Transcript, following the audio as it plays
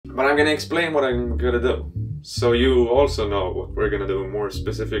But I'm gonna explain what I'm gonna do. So you also know what we're gonna do more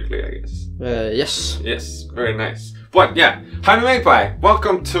specifically, I guess. Yes. Yes, very nice. But yeah, hi Magpie.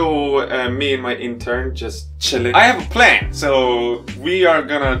 Welcome to me and my intern just chilling. I have a plan, so we are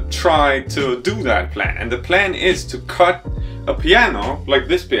gonna try to do that plan. And the plan is to cut a piano, like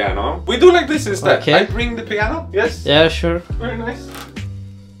this piano. We do like this instead. Okay. I bring the piano, yes? Yeah, sure. Very nice.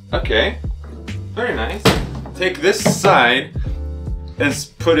 Okay, very nice. Take this side and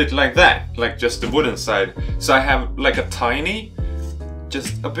put it like that, like just the wooden side. So I have like a tiny,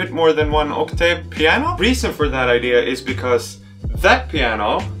 just a bit more than 1 octave piano. Reason for that idea is because that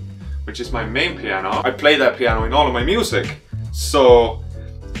piano, which is my main piano, I play that piano in all of my music. So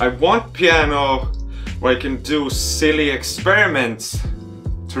I want piano where I can do silly experiments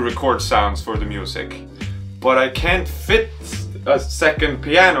to record sounds for the music. But I can't fit a second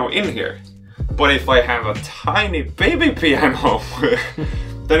piano in here. But if I have a tiny baby piano,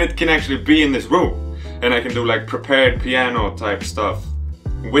 then it can actually be in this room. And I can do like prepared piano type stuff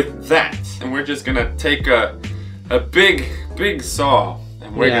with that. And we're just gonna take a big saw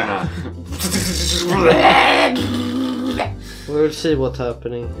and we're gonna... We'll see what's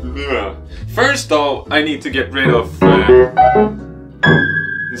happening. First though, I need to get rid of...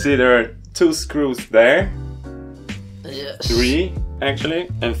 you see there are 2 screws there. Yes. 3 actually,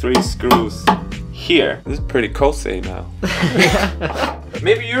 and 3 screws here. This is pretty cozy now.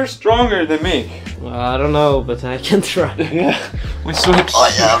 Maybe you're stronger than me. Well, I don't know, but I can try. Yeah, we switched.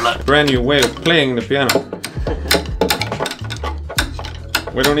 Brand new way of playing the piano.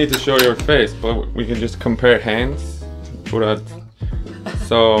 We don't need to show your face, but we can just compare hands. Put out.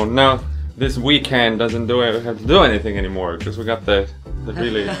 So now this weak hand doesn't have to do anything anymore because we got the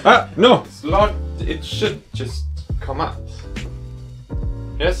really. Ah no! It's large. It should just come out.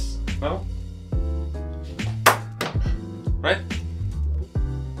 Yes? No? Right?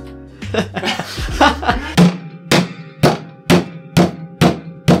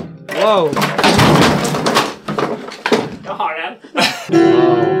 Whoa! Jag har den.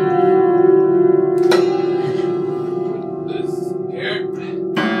 This here.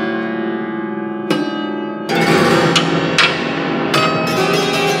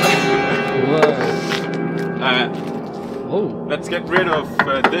 Oh. Let's get rid of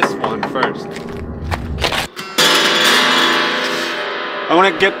this one first. I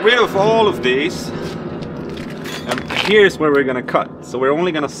want to get rid of all of these. And here's where we're gonna cut. So we're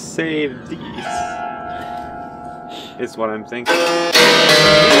only gonna save these. Is what I'm thinking.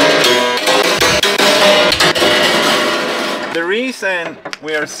 The reason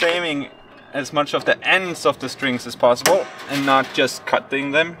we are saving as much of the ends of the strings as possible and not just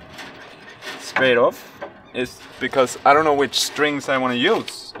cutting them straight off is because I don't know which strings I want to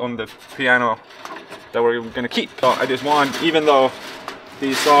use on the piano that we're gonna keep. So I just want, even though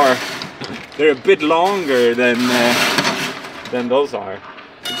these are, they're a bit longer than those are.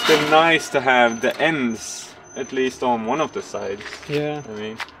 It's been nice to have the ends at least on one of the sides. Yeah. I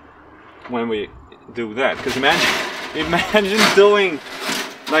mean, when we do that, because imagine doing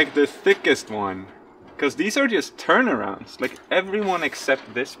like the thickest one, because these are just turnarounds. Like everyone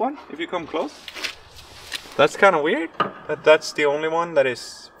except this one, if you come close. That's kind of weird. That's the only one that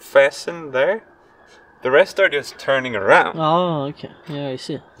is fastened there. The rest are just turning around. Oh, okay. Yeah, I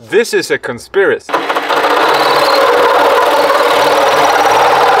see. This is a conspiracy.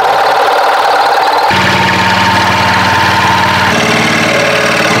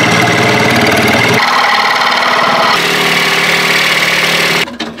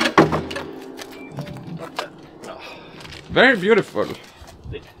 Very beautiful.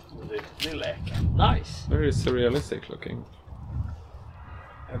 Nice. Very surrealistic looking.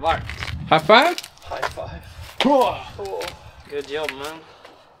 Varmt. High five? High five. Oh, good job, man.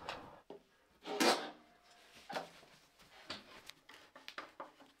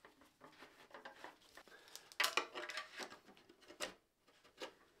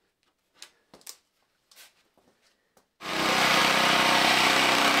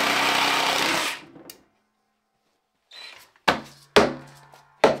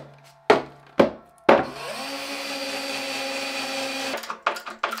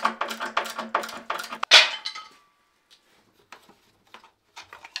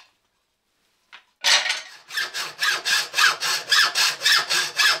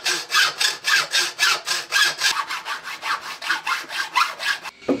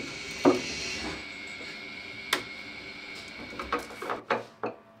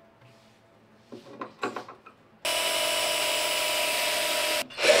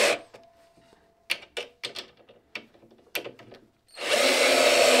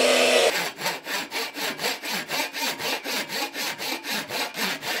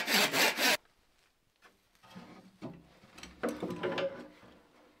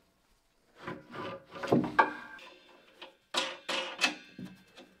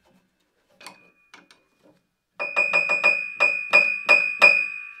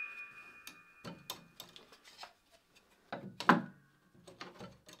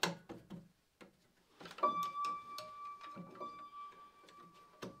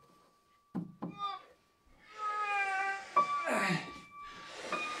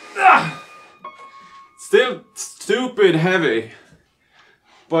 still stupid heavy,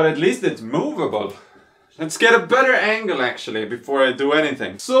 but at least it's movable. Let's get a better angle actually before I do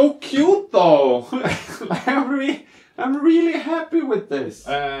anything. So cute though. I'm really happy with this.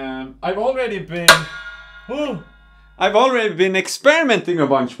 I've already been experimenting a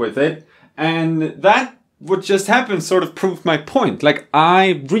bunch with it, and that what just happened sort of proved my point. Like,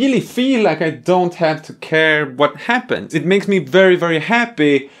 I really feel like I don't have to care what happens. It makes me very, very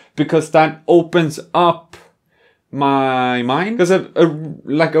happy because that opens up my mind. Because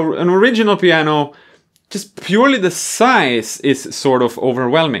an original piano, just purely the size is sort of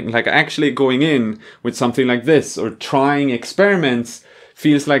overwhelming. Like, actually going in with something like this or trying experiments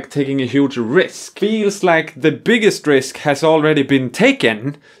feels like taking a huge risk. Feels like the biggest risk has already been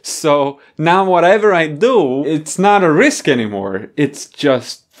taken. So now whatever I do, it's not a risk anymore. It's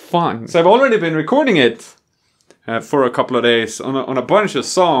just fun. So I've already been recording it for a couple of days on a bunch of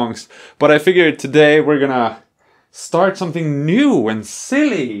songs. But I figured today we're gonna start something new and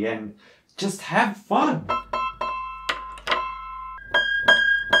silly and just have fun.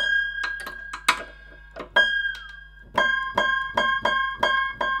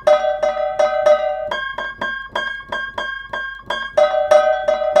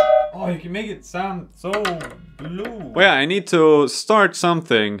 Oh, you can make it sound so blue. Well, yeah, I need to start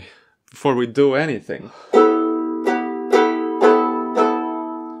something before we do anything.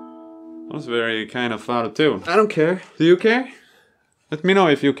 That was very kind of out of tune. I don't care. Do you care? Let me know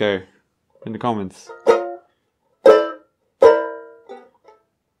if you care in the comments.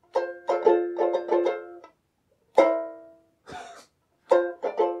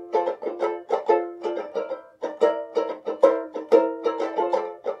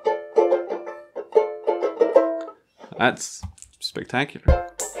 That's spectacular.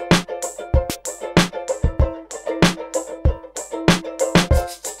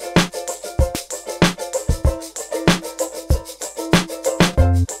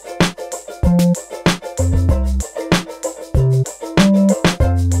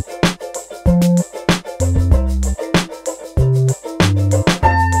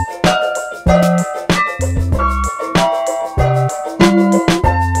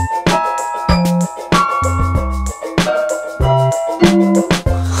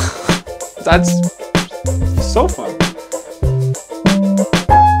 That's so fun.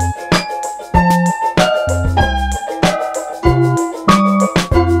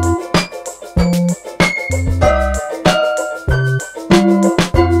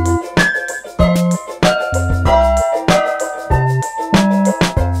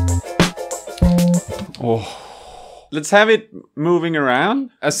 Oh. Let's have it moving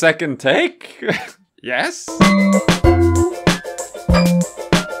around. A second take. Yes.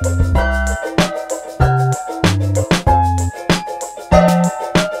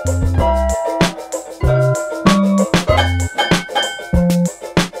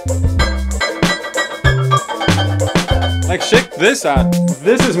 Like, check this out.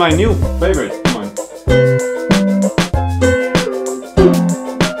 This is my new favorite one.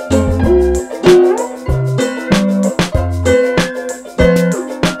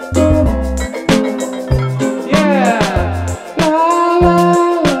 Yeah. La, la,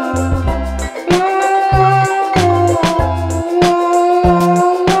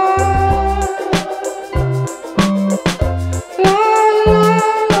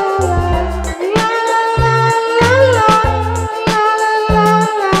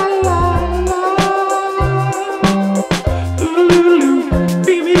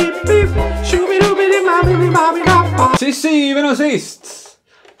 Till syvende och sist,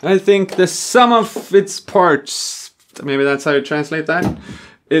 I think the sum of its parts, maybe that's how you translate that,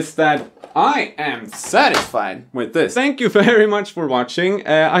 is that I am satisfied with this. Thank you very much for watching.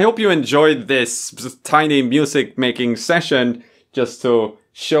 I hope you enjoyed this tiny music making session just to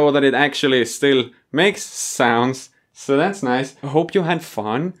show that it actually still makes sounds. So that's nice. I hope you had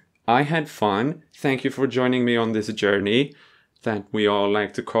fun. I had fun. Thank you for joining me on this journey that we all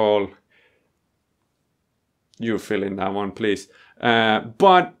like to call... You fill in that one, please.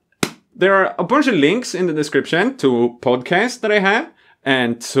 But there are a bunch of links in the description to podcasts that I have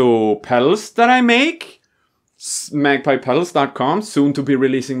and to pedals that I make. MagpiePedals.com, soon to be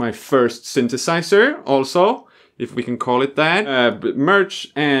releasing my first synthesizer also, if we can call it that.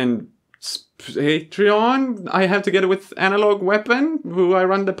 Merch and Patreon. I have together with Analog Weapon, who I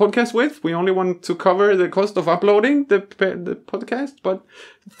run the podcast with. We only want to cover the cost of uploading the podcast, but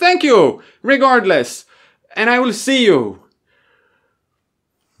thank you regardless. And I will see you.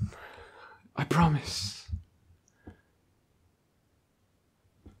 I promise.